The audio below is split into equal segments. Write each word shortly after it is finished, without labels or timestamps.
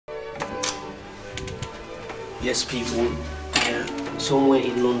Yes, people, yeah, somewhere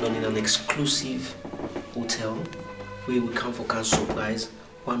in London in an exclusive hotel where we come for can surprise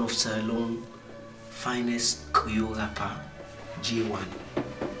one of Sierra Leone's finest Creole rapper, J1.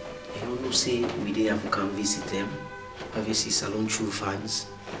 You know, say we there we can visit them. Obviously, Salon true fans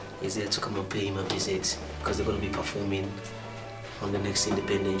is there to come and pay him a visit because they're going to be performing on the next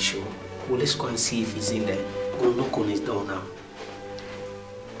independent show. Well, let's go and see if he's in there. We're going to knock on his door now.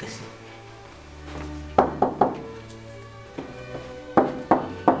 Let's see.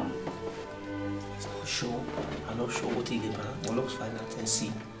 I'm not sure what he did, but we'll let's find out and see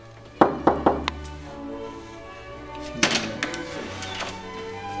if he's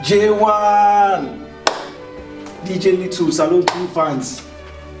in there. J1! DJ Little, Salon True fans.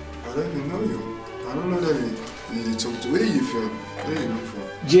 I don't even know you. I don't know that you talk to. Where are you from? Where are you from?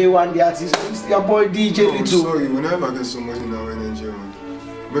 J1 the artist, it's your boy DJ Little. I'm sorry, whenever I get so much in our energy,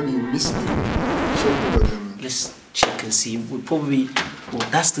 maybe you missed it. Check over them. Let's check and see. We'll probably, well,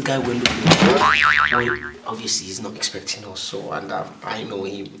 that's the guy we're looking for. Well, obviously he's not expecting us, so, and I know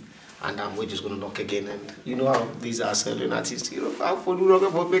him, and we're just gonna knock again. And you know how these are selling artists, you know how for do not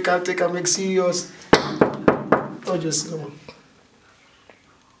about make and take and make serious. Don't just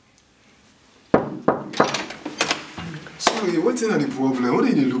Sorry, what's the problem? What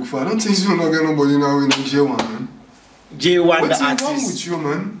did you look for? I don't think you're not getting nobody now in J1, man. J1 what's the artist. What's wrong with you,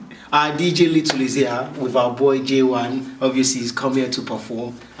 man? DJ Little is here with our boy J1. Obviously, he's come here to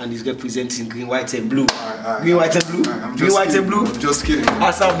perform and he's representing green, white, and blue. Green, white, and blue. Green, white, and blue. I'm just kidding.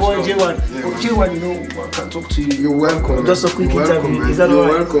 As our boy J1. Yeah, J1, you know, I can talk to you. You're welcome. Just a quick interview. Is that You're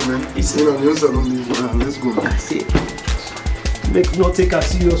alright? welcome, man. It's in on your salon. Let's go. That's it. Make not take us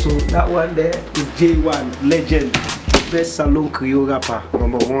serious. So that one there is J1, legend, best salon Creole rapper.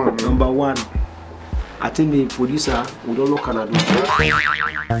 Number one. Man. Number one. I think the producer we don't know Canada.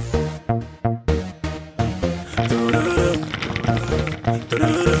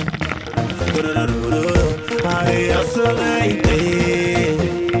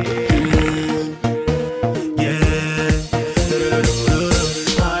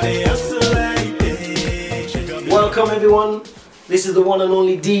 Welcome everyone. This is the one and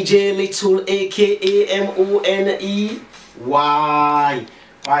only DJ Little, aka M-O-N-E. Why?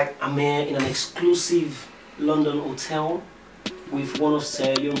 Right, I'm here in an exclusive London hotel with one of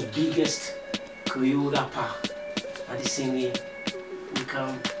Sierra Leone's biggest Creole rapper. At the same way, we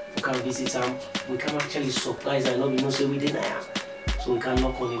can visit him. We can actually surprise. I know we know say we deny him, so we can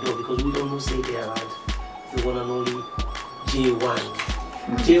knock on the door because we don't know say they are around. The one and only J1.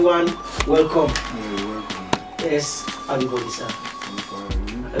 J1, welcome. Yeah, welcome. Yes, everybody, sir. I'm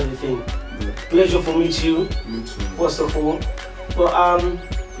fine. Everything. Yeah. Pleasure for meet you. Me too. First of all, but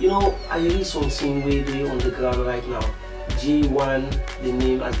you know, I read something way on the ground right now. J1, the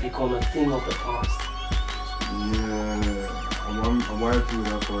name has become a thing of the past. Yeah, I'm wiping with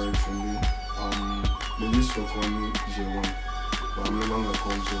that correctly. They used to call me J1, but I'm no longer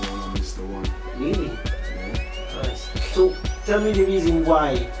called J1, I'm Mr1ne. Really? Yeah. Nice. So tell me the reason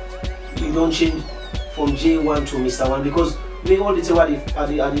why you don't change from J1 to Mr1ne, because we all the time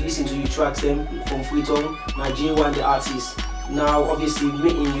I listen to you tracks them from Freetown, now J1 the artist. Now obviously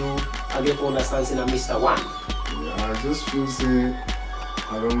meeting you, I get to understand saying I'm Mr1ne. Yeah, I just feel say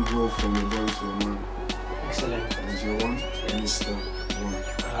I don't go from a boy to a man. Excellent. J1 and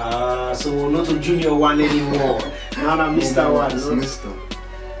Mr1ne. So not a junior one anymore. Now I'm Mr1ne. It's Mr.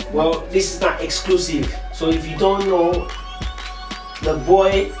 Well, this is not exclusive. So if you don't know, the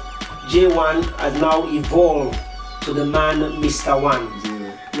boy J1 has now evolved to the man Mr1ne.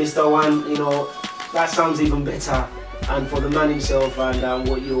 Yeah. Mr1ne, you know, that sounds even better. And for the man himself and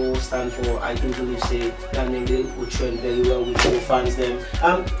what you all stand for, I do believe say that name will trend very well with your fans them.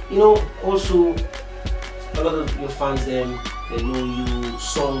 You know, also a lot of your fans them, they know you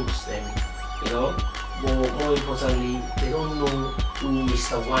songs them, you know. But more importantly, they don't know who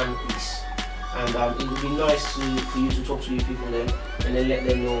Mr1ne is. And it would be nice for you to talk to your people then and then let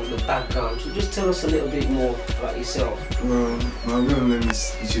them know the background. So just tell us a little bit more about yourself. My real name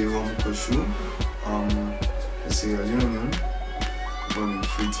is J1 Koshu. Sierra Leone, born in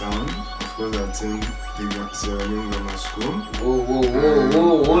Freetown. Of course, I attend the Sierra Leone Grammar School.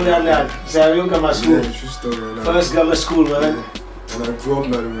 Whoa, hold on that. Sierra Leone Grammar School. Yeah, true story. First grammar school, man. Yeah. And I grew up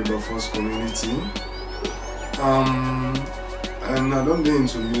in the Wilberforce community. And I don't get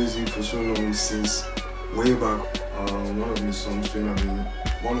into music for so long since way back. One of my songs when I mean,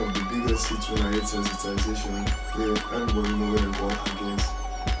 one of the biggest hits when I hit sensitization, where everybody know where I go against.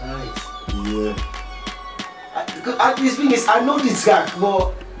 Nice. Yeah. This thing is, I know this guy,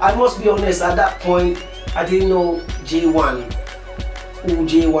 but I must be honest, at that point, I didn't know J1. who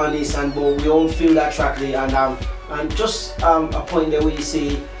J1 is, and but we all feel that track there, and just a point there where you say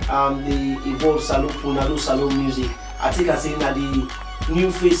the evolved salon, Punalo salon music. I think I saying that the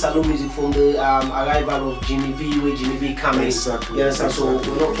new face salon music from the arrival of Jimmy B, where Jimmy B coming. Exactly. Yes, so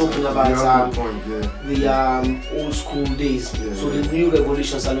we're not talking about the old school days. Yeah, so the new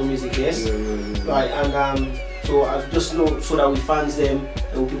revolution salon music, yes. Right, and so I just know so that we fans them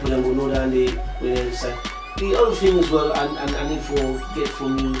and people then will know that and they say. The other thing as well, and I need to get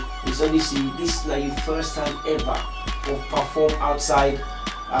from you is obviously this is like your first time ever to perform outside,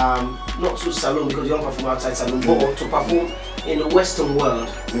 not to salon because you don't perform outside salon, but to perform in the Western world.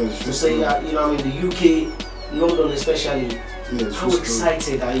 Yes, to say you know, in the UK, London especially. Yes, how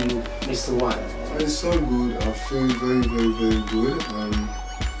excited are you, Mr1ne? It's so good. I feel very, very, very good.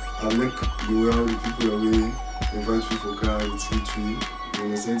 I like the way how the people away invite me for car, it's me. You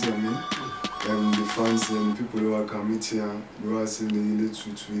understand what I mean? The fans and the people who are come meet here, who are saying they relate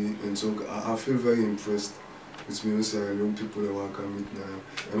to me, and so I feel very impressed with music and young people who are come meet now.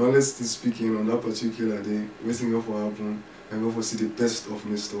 And honestly speaking, on that particular day, waiting up for happen and go for see the best of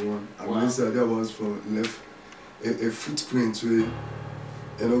Mr1ne. I mean, this idea was for left a footprint where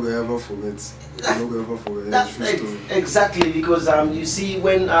you're not gonna ever forget. You're not gonna ever forget. That's exactly because you see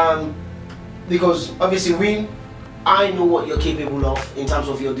when because obviously when I know what you're capable of in terms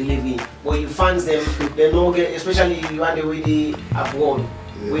of your delivery. But you fans them, they know get, especially you are the way they abroad.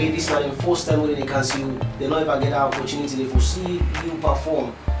 Yeah. Where this is the first time when they can see you, they don't ever get that opportunity to see you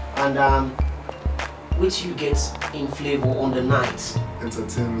perform. And which you get in flavor on the night.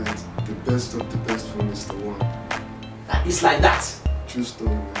 Entertainment, the best of the best for Mr1ne. It's like that. True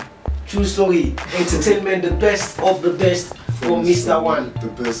story, man. True story. Entertainment, the best of the best for Mr1ne.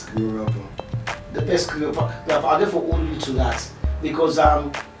 The best career rapper. The best career rapper. I therefore owe you to that because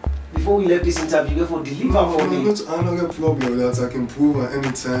before we left this interview, therefore deliver for me. I don't get problem with that. I can prove at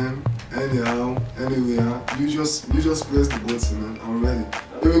any time, anyhow, anywhere. You just press the button, man. I'm ready.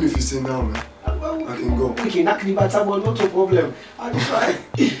 Even if you say now, man, I can go. Okay, not a problem. I'll try.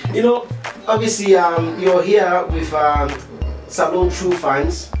 You know, obviously, you're here with Salon True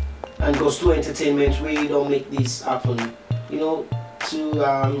Fans and Gusto Entertainment, where you don't make this happen. You know,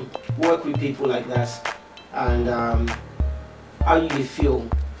 to work with people like that, and how you feel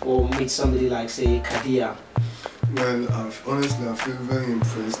for meet somebody like say Kadia? Well, honestly, I feel very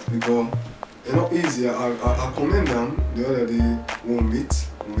impressed because it's not easy. I commend them the other day when we meet.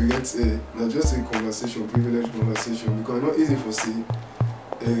 We get not just a conversation, privileged conversation, because it's not easy for see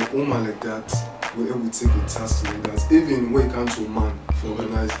a woman like that where able to take a task like that. Even when it comes to a man for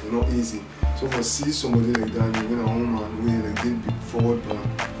organize, it's not easy. So for see somebody like that, you know, a woman where like they big forward plan,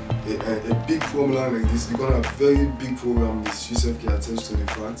 a big problem like this, because a very big program this she self can attest to the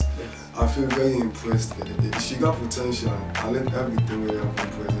fact. Yes. I feel very impressed. She got potential. I like everything where they have been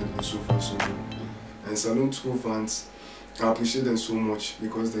present so far so good. And Salon True Fans, I appreciate them so much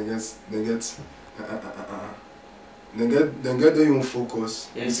because they get their own focus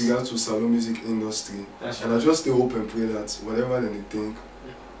with regard to salon music industry. That's and right. I just stay open and pray that whatever they think,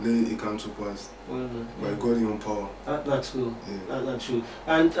 it can to pass. Well, by God's own power. That's true. Yeah. That's true.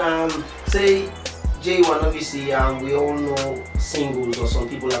 And say J1, obviously we all know singles, or some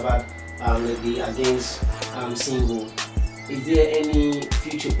people have had the Against single. Is there any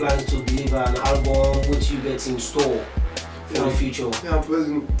future plans to deliver an album which you get in store for the future? Yeah, I'm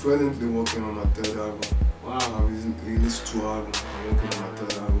presently working on my third album. Wow. I've released 2 albums. I'm working on my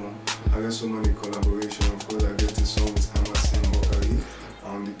 3rd album. I got so many collaborations. Of course, I get the song with Emerson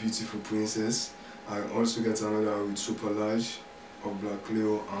Mokari, The Beautiful Princess. I also get another with Super Large of Black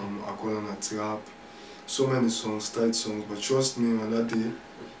Leo. I call on a trap. So many songs, tight songs. But trust me, on that day,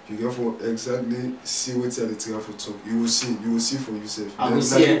 you get for exactly see what the trap for talk. You will see for yourself. I will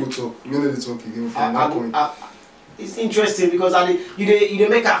see. People talk. Many they talk again from that point. It's interesting because you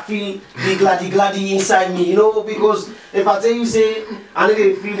make her feel the gladdy inside me, you know, because if I tell you say I need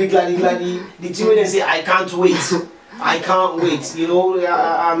to feel the gladdy, the two they say I can't wait. I can't wait, you know,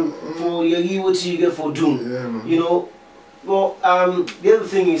 for your what you get for Doom. Yeah, you know. Well, the other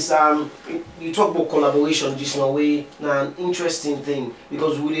thing is you talk about collaboration just in a way, now an interesting thing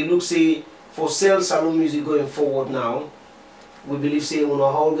because we look say for sales salon music going forward now. We believe say on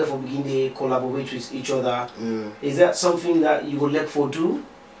a whole for begin to collaborate with each other. Yeah. Is that something that you would like for do?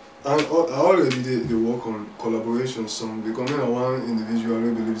 I already did work on collaboration song because I one individual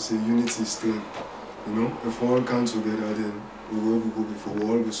I believe say unity is strength. You know, if we all come together then we will go before we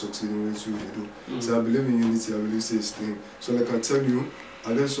all will succeed in what we do. So I believe in unity, I believe say strength. So like I tell you,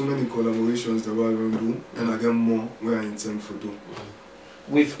 I get so many collaborations that I want to do and I get more where I intend for do.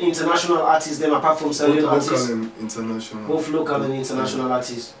 with international artists, them apart from Sierra Leone artists. Local and international. Both local and international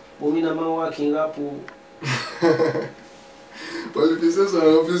artists. But me na man working rap. But if you say so, I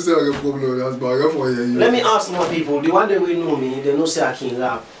don't say I get problem with that, but I got for you. Let me ask more people. The one that will know me, they know say I can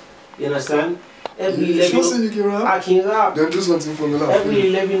rap. You understand? Every 11 say you can rap? I can rap. Then do something for me now. Every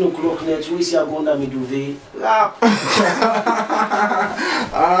 11 o'clock net, we see I go under me duvet. Rap.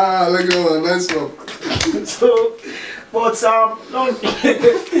 Ah, look at that, nice one. So, but no,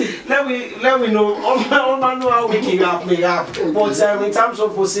 let me know. All man know how we can rap, me rap. But in terms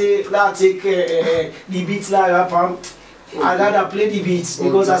of for say that take the beats like rap, I rather play the beats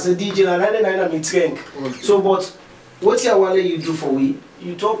because as a DJ, I rather me trend. So, but what you do for we?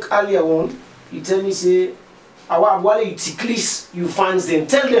 You talk earlier on. You tell me say, while you ticklish, you fans them.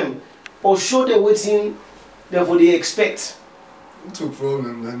 Tell them or show them waiting them for they expect. It's a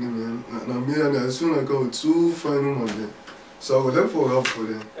problem, Danny, man. Now me and I soon I got 2 final ones there. So I would love for help for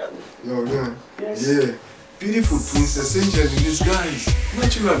them. Yo, man. Yes. Yeah. Beautiful princess, angel in disguise.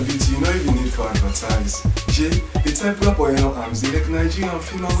 Natural beauty, you not even need for advertise. Jay, the type rap on your arms, they like Nigerian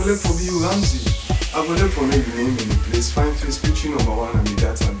film, I will look for you, Ramsey. I will look for me, the name in the place. Fine face, picture number 1 on the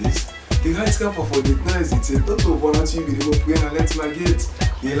database. The right scalper for the nice detail. Don't over one or two, you go pray and let my gate.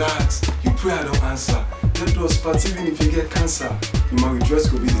 Relax, you pray I don't answer. That was part even if you get cancer. You might dress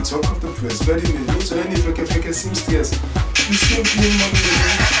could be the talk of the press. Ready made, no to any fake seamstress. You still clean mommy.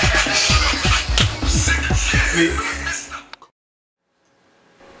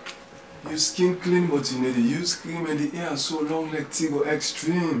 You skin clean, but you need to use cream and the hair so long like Tigo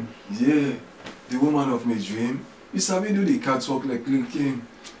Extreme. Yeah, the woman of my dream. You sabi do the catwalk like Lil King.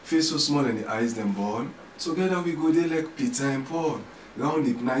 Face so small and the eyes them born. Together we go there like Peter and Paul. Round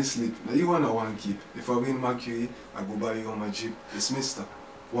it, nice sleep. Now you wanna one keep. If I win Mercury, I go buy you on my Jeep. It's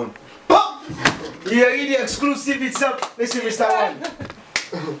Mr1ne. You read the exclusive itself. Listen, Mr1ne.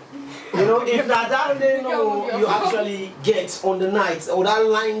 You know, if that they know you actually get on the night or that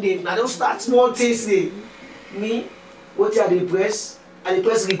line day, now don't start small tasting. Me, what are the press? And the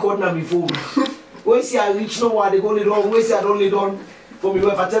press record now before. When see I reach nowhere, they go down. When see I don't lay down for me,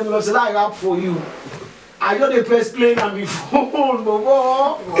 if I tell me, I say I rap for you. I got the press playing and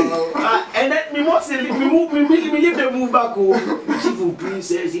before, and then me must say, me leave the move back home. Beautiful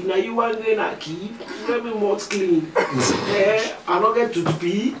princess, if now you want to keep, let me mouth clean. I don't get to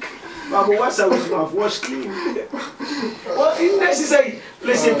speak. But what's I wish my wash clean? Well, it's necessary.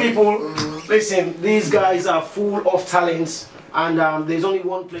 Listen, people, listen, these guys are full of talents, and there's only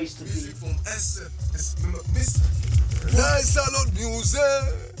one place to be. Nice salon music.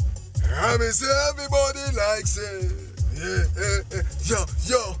 I mean, say everybody likes it. Yeah.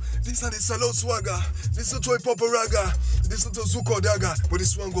 Yo, this is the salon swagger. This is toy pop raga. This is the Zuko dagger. But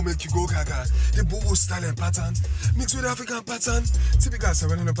this one go make you go gaga. The boo style and pattern. Mixed with African pattern. Typical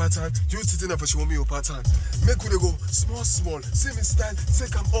Serena pattern. Use it enough for show me your pattern. Make we go small. See me style.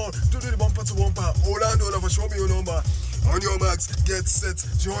 Take them all. Do the bumper to bumper. Orlando for show me your number. On your marks, get set,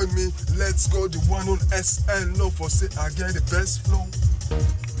 join me, let's go. The one on SL, no for say I get the best flow.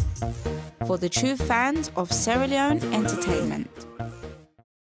 For the true fans of Sierra Leone entertainment.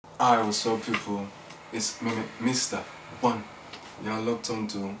 Hi, what's up people? It's Mr1ne. You're locked on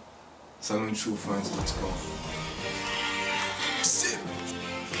to salontruefans.com.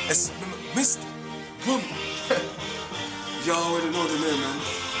 It's Mr1ne. Y'all already know the name, man.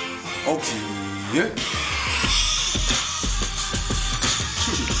 Okay, yeah.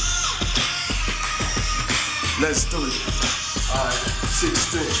 Let's do it. Alright,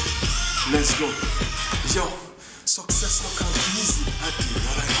 16. Let's go. Yo, success not come easy. I did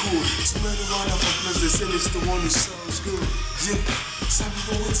what I could. Too many run out of place. They say it's the one who sounds good. Yeah, some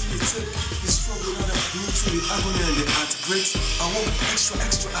people wait till you take the struggle that I've been through, the agony and the heartbreaks. I want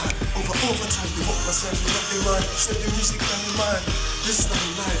extra hard. Overtime, devote myself to what they rhyme. Set the music on the mind. This is not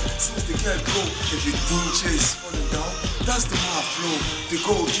life. Since the get go, everything chase falling down. That's the way I flow. The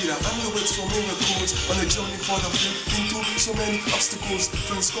gold killer. I'm the wait for miracles. On a journey for the film. Into so many obstacles.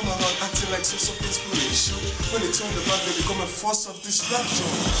 Friends come around acting like source of inspiration. When they turn the back, they become a force of distraction.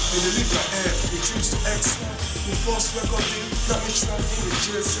 When they leave my air, they dreams to excel. The false recording, got me trapped in the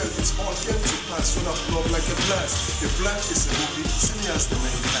jail cell. It's all came to pass when I blow up like a blast. If life is a movie, see me as the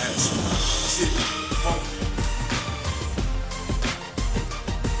main cast. See,